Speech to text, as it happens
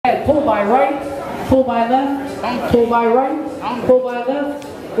Pull by right, pull by left, pull by right, pull by left.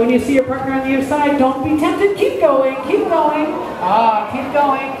 When you see your partner on the other side, don't be tempted. Keep going, keep going. Keep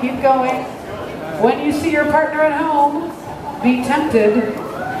going, keep going. When you see your partner at home, be tempted.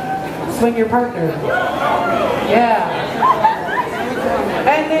 Swing your partner. Yeah.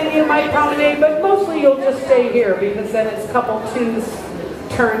 And then you might promenade, but mostly you'll just stay here because then it's couple two's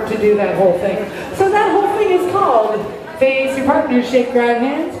turn to do that whole thing. So that whole thing is called face your partner, shake grab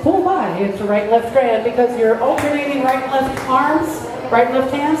hands, pull by. It's a right left grand because you're alternating right left arms, right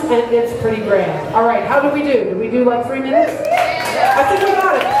left hands, and it's pretty grand. All right, how do we do? Do we do like 3 minutes? I think we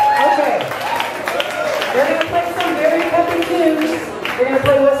got it. Okay. We're going to play some very peppy tunes. We're going to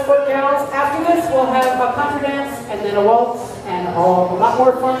play Westport Gals. After this, we'll have a contra dance and then a waltz and a lot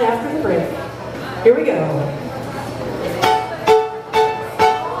more fun after the break. Here we go.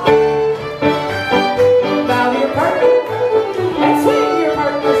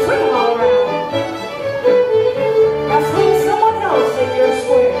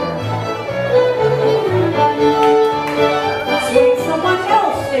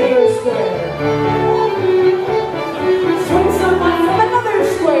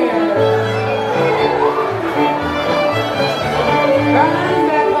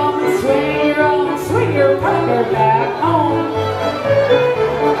 Your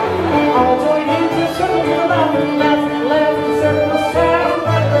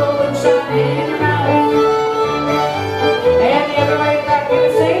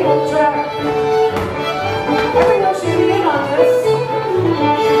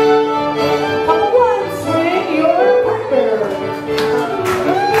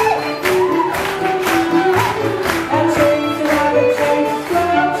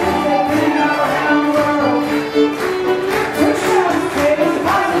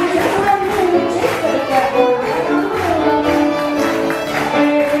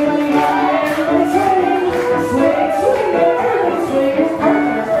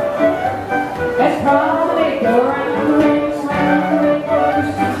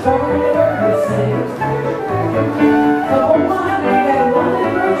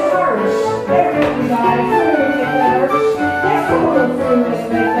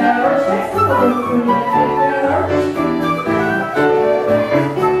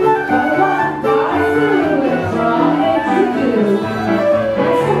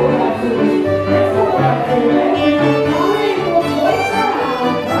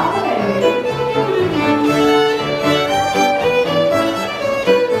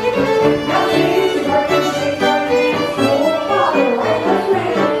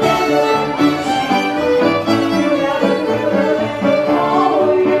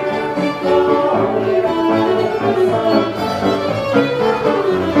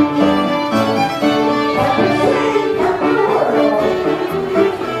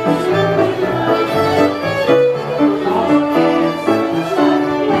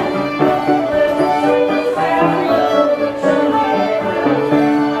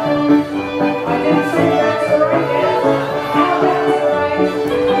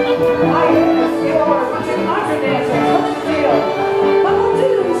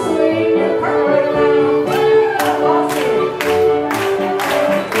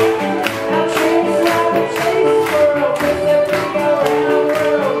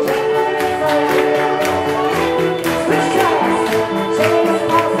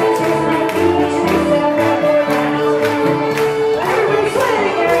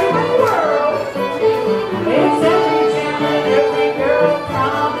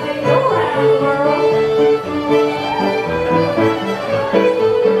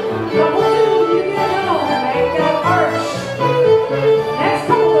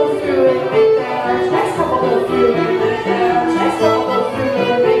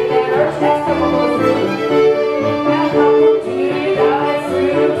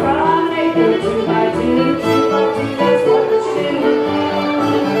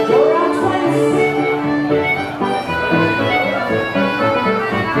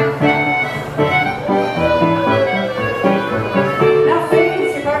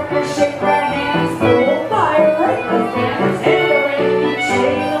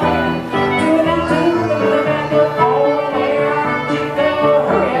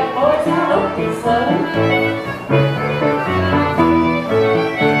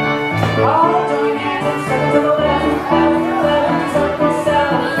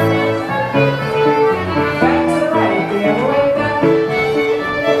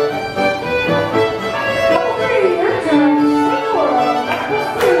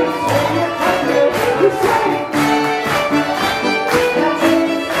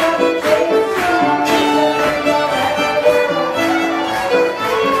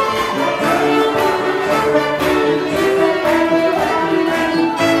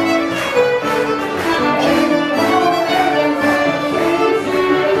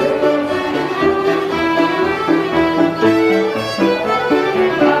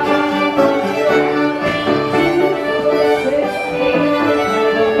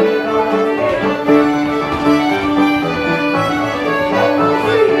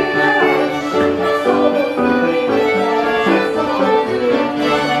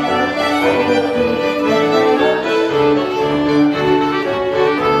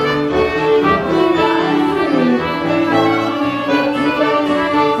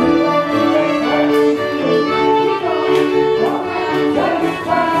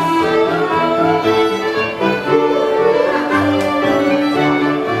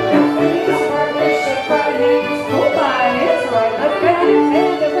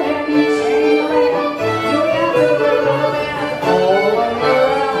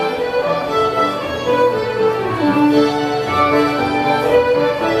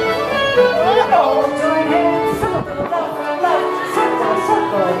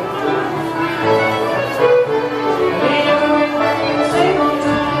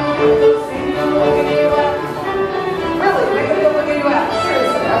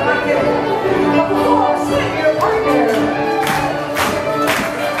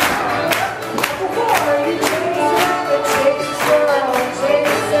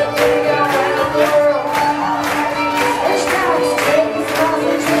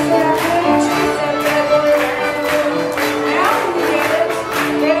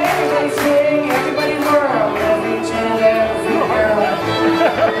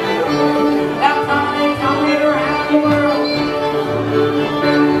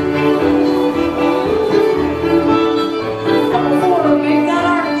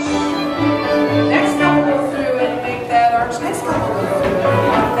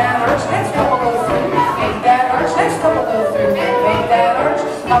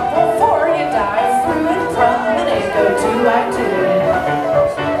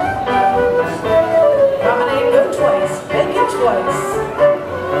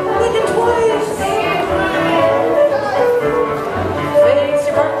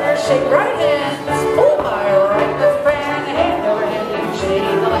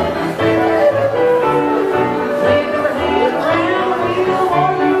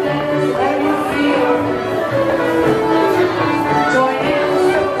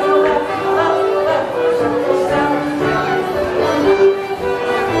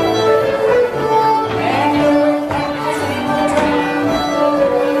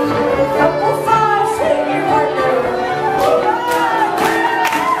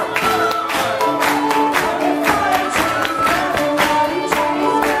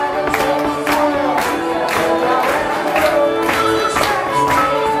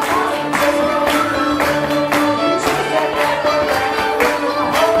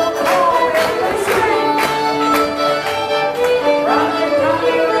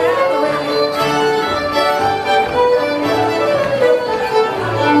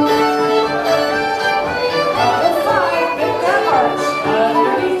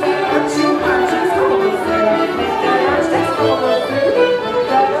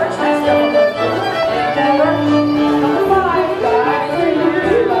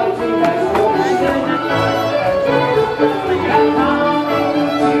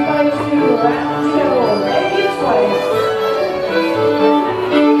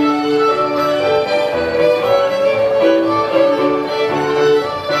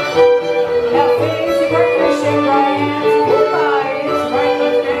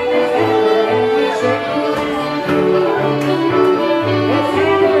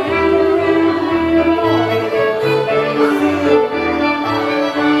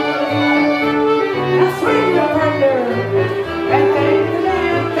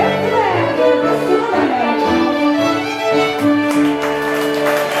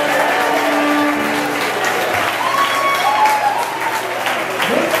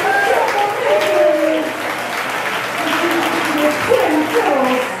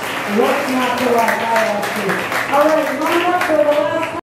fiddles, what's not to like? I ask you. All right, coming up for the last